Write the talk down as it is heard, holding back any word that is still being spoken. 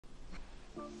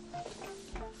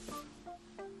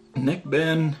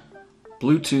Neckband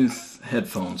Bluetooth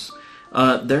headphones.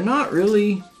 They're not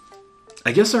really,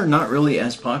 I guess they're not really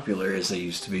as popular as they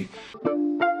used to be.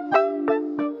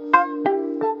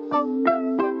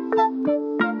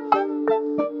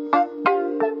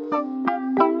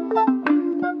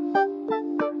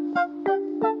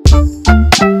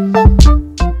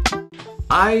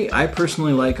 I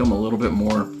personally like them a little bit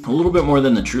more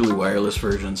than the truly wireless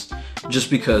versions, just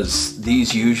because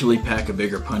these usually pack a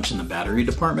bigger punch in the battery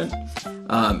department.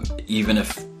 Even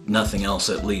if nothing else,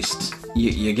 at least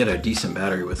you get a decent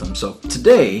battery with them. So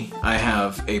today I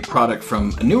have a product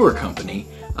from a newer company.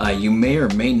 You may or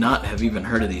may not have even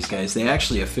heard of these guys. They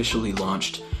actually officially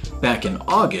launched back in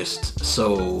August,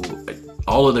 so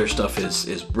all of their stuff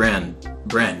is brand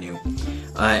new.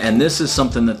 And this is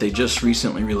something that they just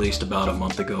recently released about a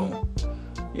month ago.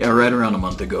 Yeah, right around a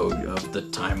month ago of the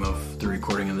time of the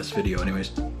recording of this video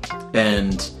anyways.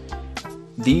 And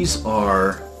these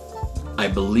are, I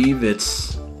believe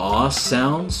it's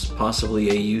AUSounds, possibly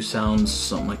AUSounds,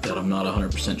 something like that. I'm not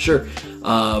 100% sure.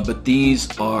 But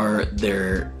these are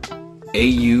their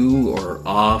AU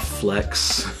or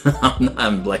Flex.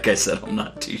 Like I said, I'm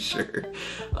not too sure.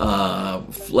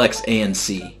 Flex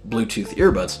ANC Bluetooth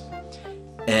earbuds.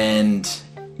 And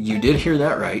you did hear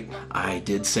that right. I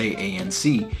did say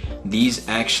ANC. These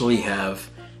actually have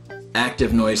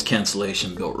active noise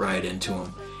cancellation built right into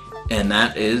them. And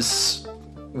that is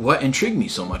what intrigued me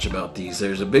so much about these.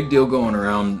 There's a big deal going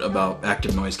around about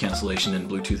active noise cancellation in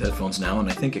Bluetooth headphones now, and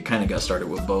I think it kind of got started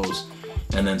with Bose,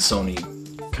 and then Sony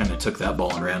kind of took that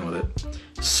ball and ran with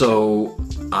it. So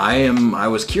I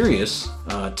was curious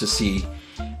to see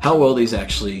how well these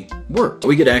actually work.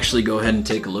 We could actually go ahead and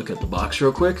take a look at the box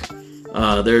real quick.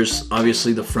 There's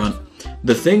obviously the front.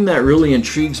 The thing that really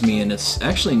intrigues me, and it's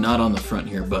actually not on the front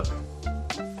here, but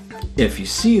if you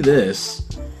see this,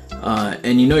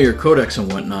 and you know your codecs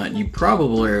and whatnot, you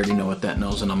probably already know what that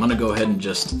knows, and I'm going to go ahead and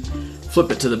just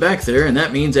flip it to the back there, and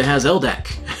that means it has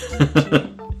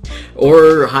LDAC.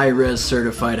 Or high-res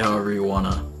certified, however you want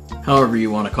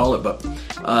to call it.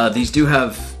 But these do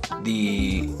have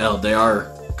they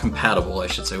are compatible, I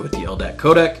should say, with the LDAC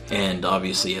codec and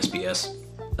obviously SBS,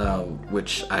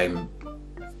 which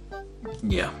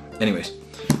anyways,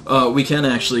 we can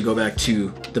actually go back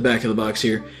to the back of the box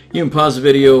here. You can pause the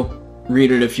video,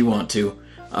 read it if you want to,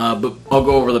 but I'll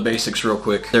go over the basics real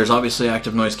quick. There's obviously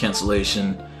active noise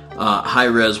cancellation,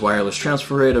 high-res wireless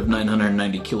transfer rate of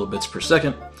 990 kilobits per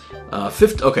second.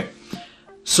 Okay,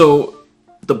 so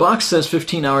the box says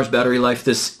 15 hours battery life.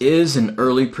 This is an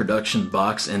early production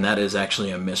box, and that is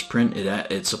actually a misprint.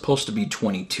 It's supposed to be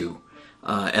 22,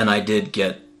 and I did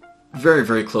get very,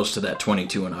 very close to that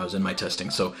 22 when I was in my testing.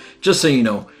 So just so you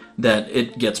know that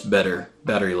it gets better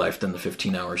battery life than the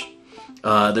 15 hours.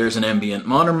 There's an ambient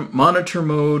monitor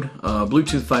mode,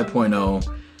 Bluetooth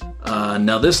 5.0.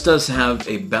 Now this does have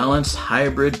a balanced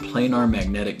hybrid planar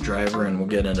magnetic driver, and we'll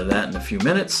get into that in a few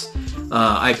minutes.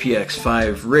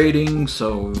 IPX5 rating,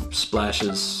 so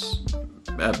splashes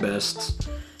at best.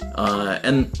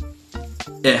 And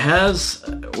it has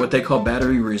what they call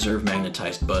battery reserve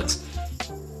magnetized buds.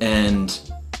 And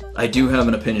I do have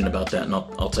an opinion about that, and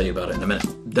I'll tell you about it in a minute.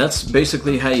 That's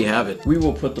basically how you have it. We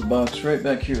will put the box right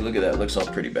back here. Look at that, it looks all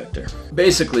pretty back there.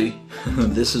 Basically,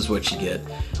 this is what you get.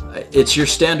 It's your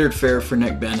standard fare for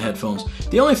neckband headphones.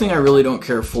 The only thing I really don't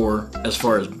care for, as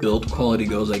far as build quality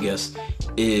goes, I guess,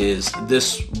 is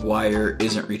this wire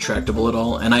isn't retractable at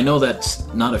all. And I know that's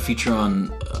not a feature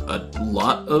on a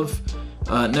lot of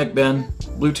neckband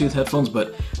Bluetooth headphones,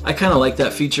 but I kind of like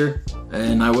that feature,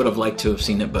 and I would have liked to have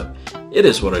seen it, but it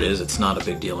is what it is. It's not a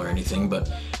big deal or anything,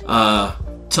 but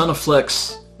ton of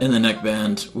flex in the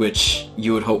neckband, which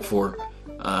you would hope for.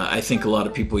 I think a lot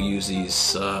of people use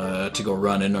these to go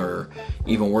running or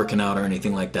even working out or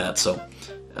anything like that. So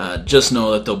just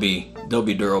know that they'll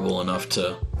be durable enough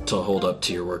to hold up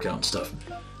to your workout and stuff.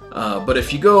 But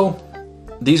if you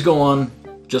these go on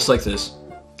just like this.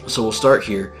 So we'll start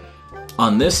here.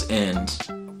 On this end,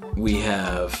 we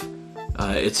have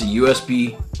it's a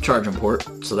USB charging port,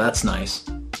 so that's nice.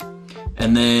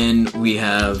 And then we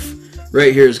have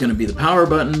right here is going to be the power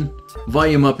button,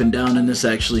 volume up and down, and this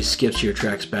actually skips your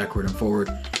tracks backward and forward.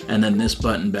 And then this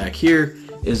button back here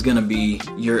is going to be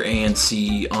your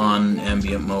ANC on,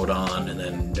 ambient mode on, and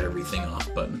then everything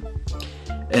off button.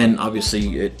 And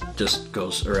obviously it just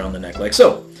goes around the neck like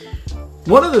so.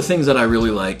 One of the things that I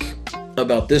really like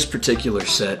about this particular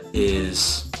set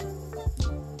is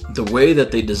the way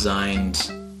that they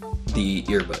designed the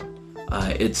earbud.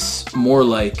 It's more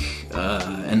like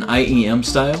an IEM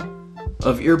style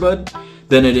of earbud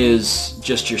than it is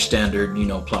just your standard,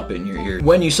 plop it in your ear.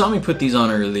 When you saw me put these on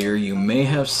earlier, you may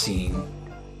have seen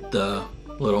the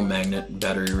little magnet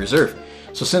battery reserve.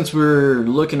 So since we're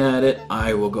looking at it,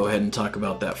 I will go ahead and talk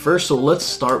about that first. So let's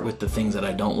start with the things that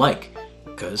I don't like,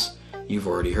 because you've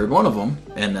already heard one of them,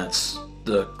 and that's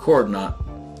the cord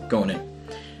not going in.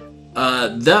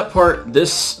 That part,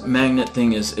 this magnet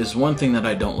thing is one thing that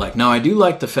I don't like. Now I do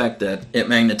like the fact that it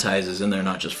magnetizes and they're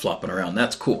not just flopping around.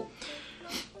 That's cool.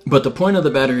 But the point of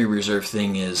the battery reserve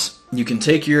thing is you can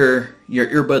take your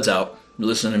earbuds out,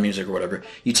 listen to music or whatever.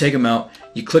 You take them out,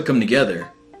 you click them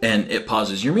together, and it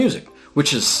pauses your music,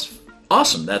 which is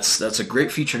awesome. That's a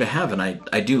great feature to have, and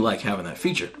I do like having that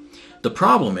feature. The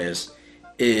problem is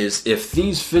if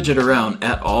these fidget around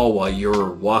at all while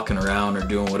you're walking around or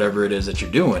doing whatever it is that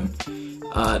you're doing,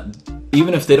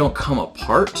 even if they don't come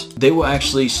apart, they will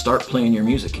actually start playing your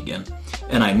music again.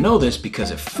 And I know this because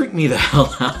it freaked me the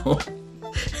hell out.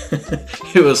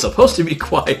 It was supposed to be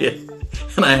quiet,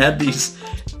 and I had these,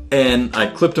 and I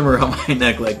clipped them around my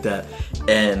neck like that,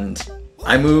 and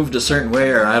I moved a certain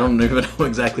way, or I don't even know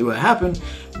exactly what happened,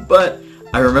 but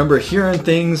I remember hearing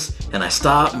things, and I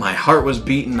stopped, my heart was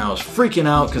beating, I was freaking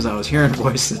out because I was hearing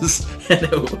voices, and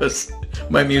it was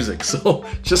my music. So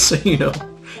just so you know,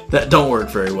 that don't work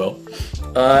very well.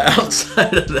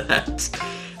 Outside of that,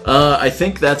 I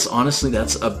think that's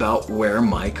about where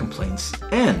my complaints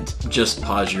end. Just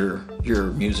pause your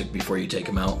music before you take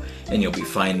them out, and you'll be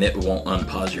fine. It won't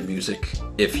unpause your music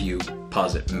if you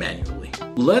pause it manually.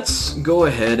 Let's go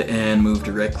ahead and move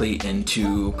directly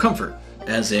into comfort,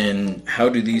 as in how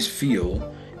do these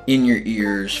feel in your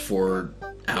ears for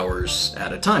hours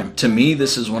at a time. To me,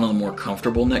 this is one of the more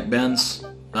comfortable neckbands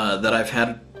that I've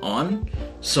had on,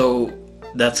 so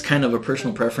that's kind of a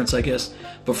personal preference, I guess.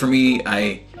 But for me,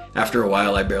 after a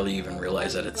while, I barely even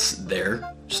realize that it's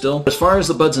there still. As far as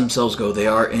the buds themselves go, they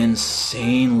are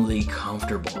insanely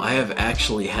comfortable. I have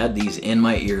actually had these in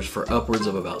my ears for upwards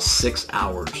of about 6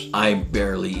 hours. I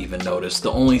barely even noticed.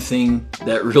 The only thing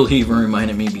that really even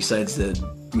reminded me, besides the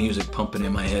music pumping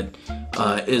in my head,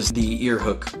 is the ear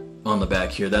hook on the back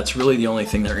here. That's really the only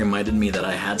thing that reminded me that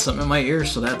I had something in my ear,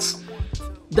 so that's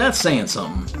saying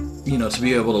something. You know, to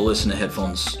be able to listen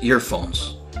to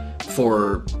earphones,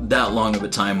 for that long of a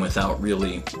time without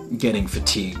really getting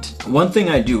fatigued. One thing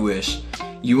I do wish,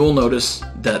 you will notice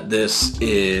that this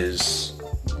is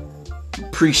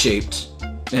pre-shaped,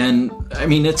 and I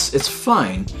mean it's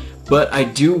fine, but I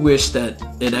do wish that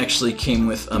it actually came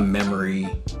with a memory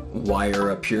wire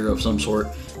up here of some sort.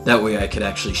 That way I could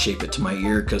actually shape it to my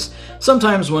ear, because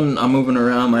sometimes when I'm moving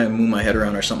around, I move my head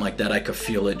around or something like that, I could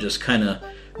feel it just kind of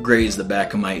graze the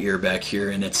back of my ear back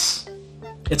here, and it's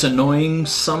annoying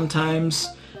sometimes.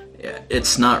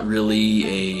 It's not really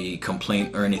a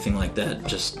complaint or anything like that,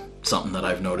 just something that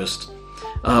I've noticed.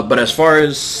 But as far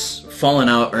as falling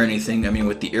out or anything, I mean,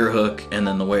 with the ear hook and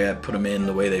then the way I put them in,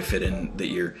 the way they fit in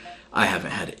the ear, I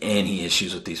haven't had any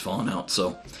issues with these falling out,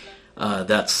 so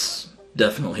that's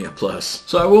definitely a plus.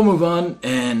 So I will move on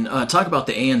and talk about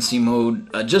the ANC mode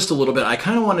just a little bit. I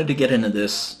kind of wanted to get into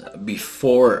this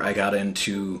before I got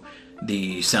into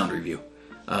the sound review,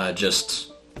 just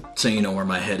so you know where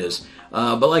my head is.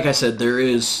 But like I said,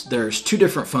 there's two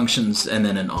different functions and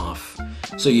then an off.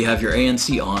 So you have your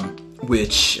ANC on,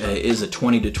 which is a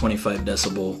 20 to 25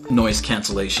 decibel noise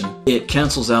cancellation. It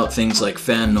cancels out things like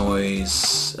fan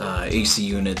noise, AC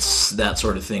units, that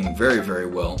sort of thing very, very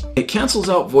well. It cancels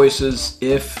out voices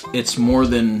if it's more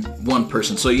than one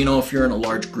person. So you know, if you're in a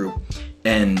large group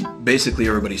and basically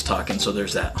everybody's talking, so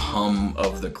there's that hum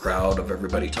of the crowd of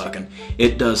everybody talking,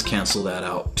 it does cancel that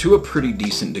out to a pretty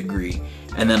decent degree.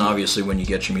 And then obviously when you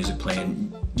get your music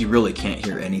playing, you really can't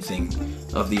hear anything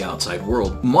of the outside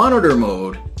world. Monitor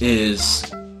mode is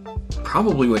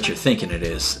probably what you're thinking it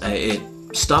is. It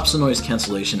stops the noise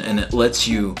cancellation and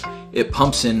it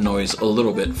pumps in noise a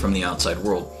little bit from the outside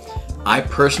world. I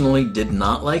personally did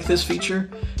not like this feature.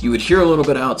 You would hear a little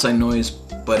bit of outside noise,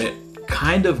 but it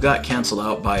kind of got canceled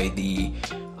out by the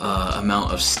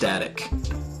amount of static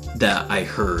that I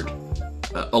heard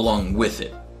along with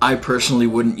it. I personally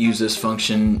wouldn't use this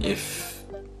function. If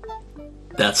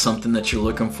that's something that you're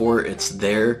looking for, it's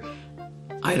there.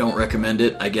 I don't recommend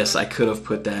it. I guess I could have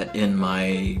put that in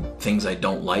my things I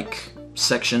don't like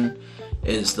section,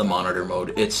 is the monitor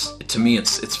mode. To me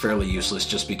it's fairly useless,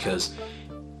 just because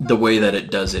the way that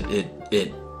it does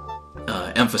it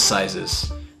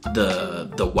emphasizes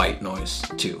the white noise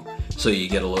too. So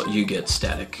you get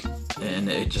static, and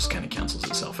it just kind of cancels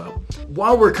itself out.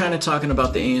 While we're kind of talking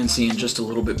about the ANC and just a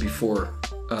little bit before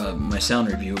my sound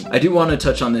review, I do want to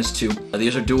touch on this too.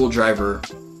 These are dual driver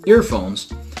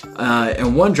earphones,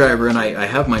 and one driver, and I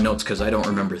have my notes because I don't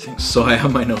remember things, so I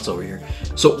have my notes over here.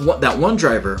 So that one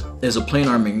driver is a plain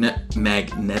arm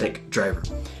magnetic driver.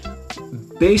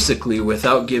 basically,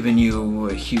 without giving you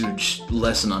a huge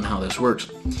lesson on how this works,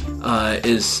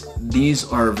 is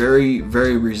these are very,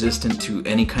 very resistant to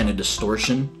any kind of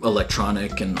distortion,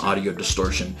 electronic and audio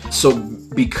distortion. So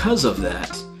because of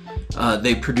that,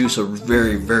 they produce a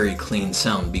very, very clean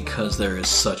sound because there is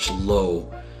such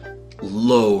low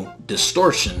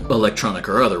distortion, electronic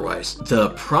or otherwise. The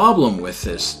problem with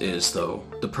this is, though,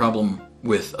 the problem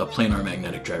with a planar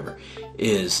magnetic driver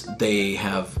is they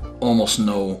have almost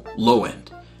no low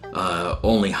end,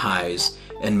 only highs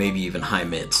and maybe even high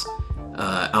mids.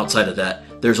 Outside of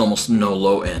that, there's almost no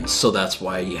low end, so that's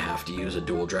why you have to use a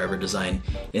dual driver design.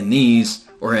 In these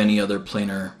or any other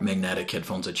planar magnetic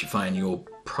headphones that you find, you'll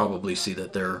probably see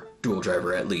that they're dual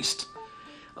driver at least.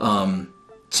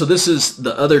 So this is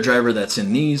the other driver that's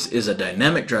in these is a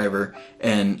dynamic driver,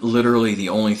 and literally the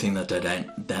only thing that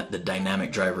the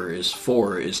dynamic driver is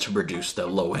for is to produce the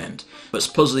low end. But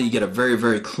supposedly you get a very,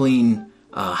 very clean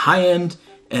high end,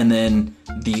 and then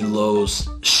the lows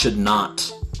should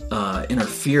not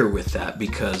interfere with that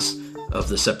because of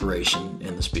the separation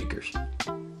in the speakers,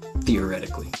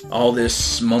 theoretically. All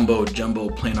this mumbo jumbo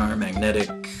planar magnetic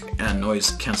and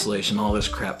noise cancellation, all this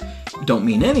crap, don't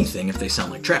mean anything if they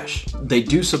sound like trash. They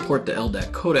do support the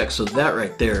LDAC codec, so that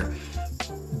right there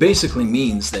basically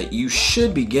means that you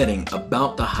should be getting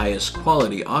about the highest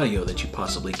quality audio that you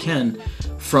possibly can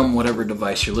from whatever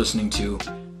device you're listening to,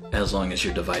 as long as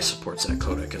your device supports that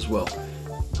codec as well.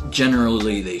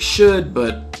 Generally they should,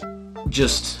 but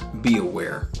just be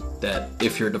aware that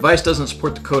if your device doesn't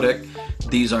support the codec,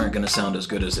 these aren't going to sound as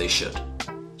good as they should.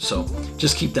 So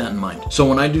just keep that in mind. So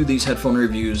when I do these headphone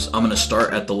reviews, I'm going to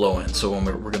start at the low end. So when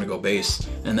we're going to go bass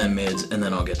and then mids and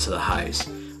then I'll get to the highs.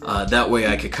 That way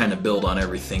I could kind of build on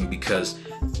everything, because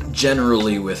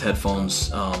generally with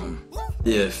headphones,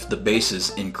 if the bass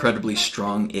is incredibly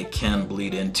strong, it can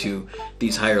bleed into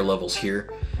these higher levels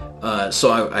here.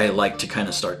 So I like to kind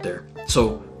of start there.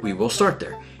 So we will start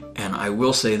there. And I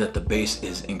will say that the bass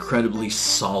is incredibly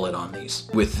solid on these.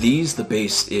 With these, the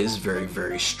bass is very,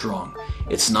 very strong.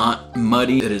 It's not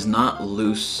muddy, it is not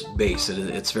loose bass.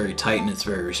 It's very tight and it's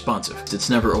very responsive. It's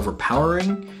never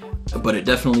overpowering, but it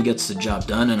definitely gets the job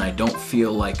done, and I don't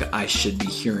feel like I should be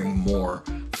hearing more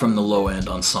from the low end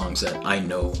on songs that I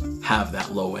know have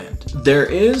that low end. There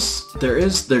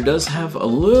does have a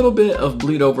little bit of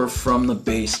bleed over from the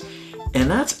bass, and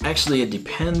that's actually, it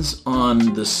depends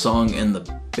on the song and the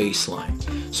bass line.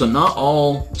 So not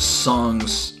all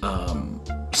songs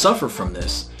suffer from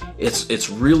this. It's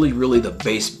really the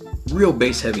real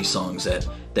bass heavy songs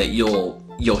that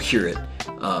you'll hear it,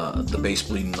 the bass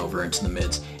bleeding over into the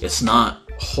mids. It's not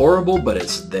horrible, but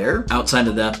it's there. Outside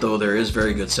of that, though, there is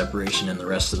very good separation in the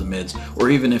rest of the mids, or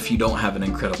even if you don't have an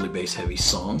incredibly bass heavy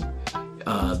song,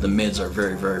 the mids are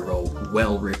very, very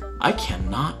well I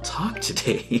cannot talk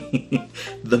today.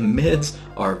 The mids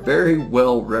are very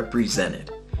well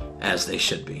represented, as they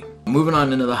should be. Moving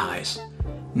on into the highs.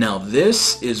 Now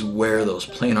this is where those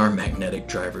planar magnetic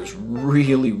drivers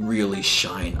really, really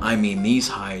shine. I mean, these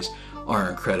highs are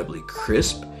incredibly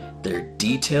crisp, they're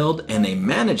detailed, and they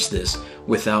manage this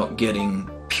without getting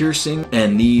piercing,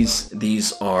 and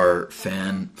these are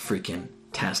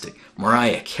fan-freaking-tastic.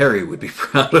 Mariah Carey would be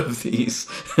proud of these,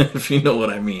 if you know what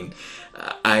I mean.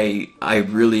 I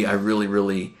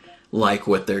really like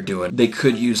what they're doing. They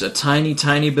could use a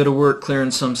tiny bit of work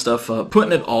clearing some stuff up.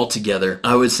 Putting it all together,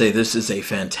 I would say this is a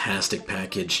fantastic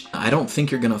package. I don't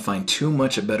think you're gonna find too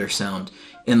much a better sound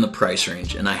in the price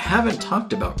range, and I haven't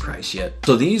talked about price yet.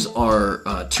 So these are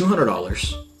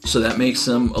 $200, so that makes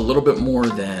them a little bit more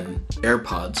than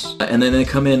AirPods, and then they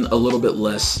come in a little bit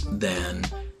less than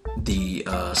the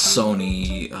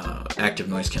Sony active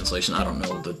noise cancellation. I don't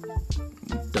know, the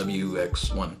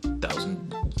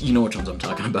WX1000, you know which ones I'm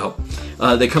talking about.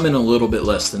 They come in a little bit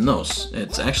less than those.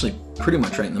 It's actually pretty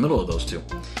much right in the middle of those two.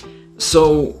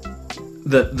 So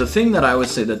the thing that I would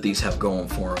say that these have going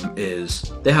for them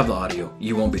is they have the audio,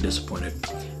 you won't be disappointed,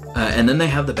 and then they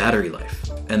have the battery life,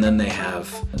 and then they have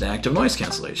the active noise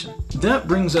cancellation. That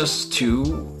brings us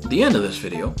to the end of this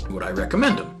video. Would I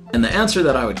recommend them? And the answer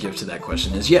that I would give to that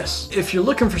question is yes. If you're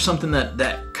looking for something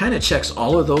that kind of checks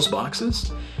all of those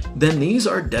boxes, then these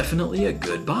are definitely a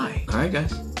good buy. Alright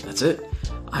guys, that's it.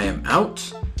 I am out.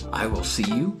 I will see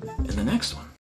you in the next one.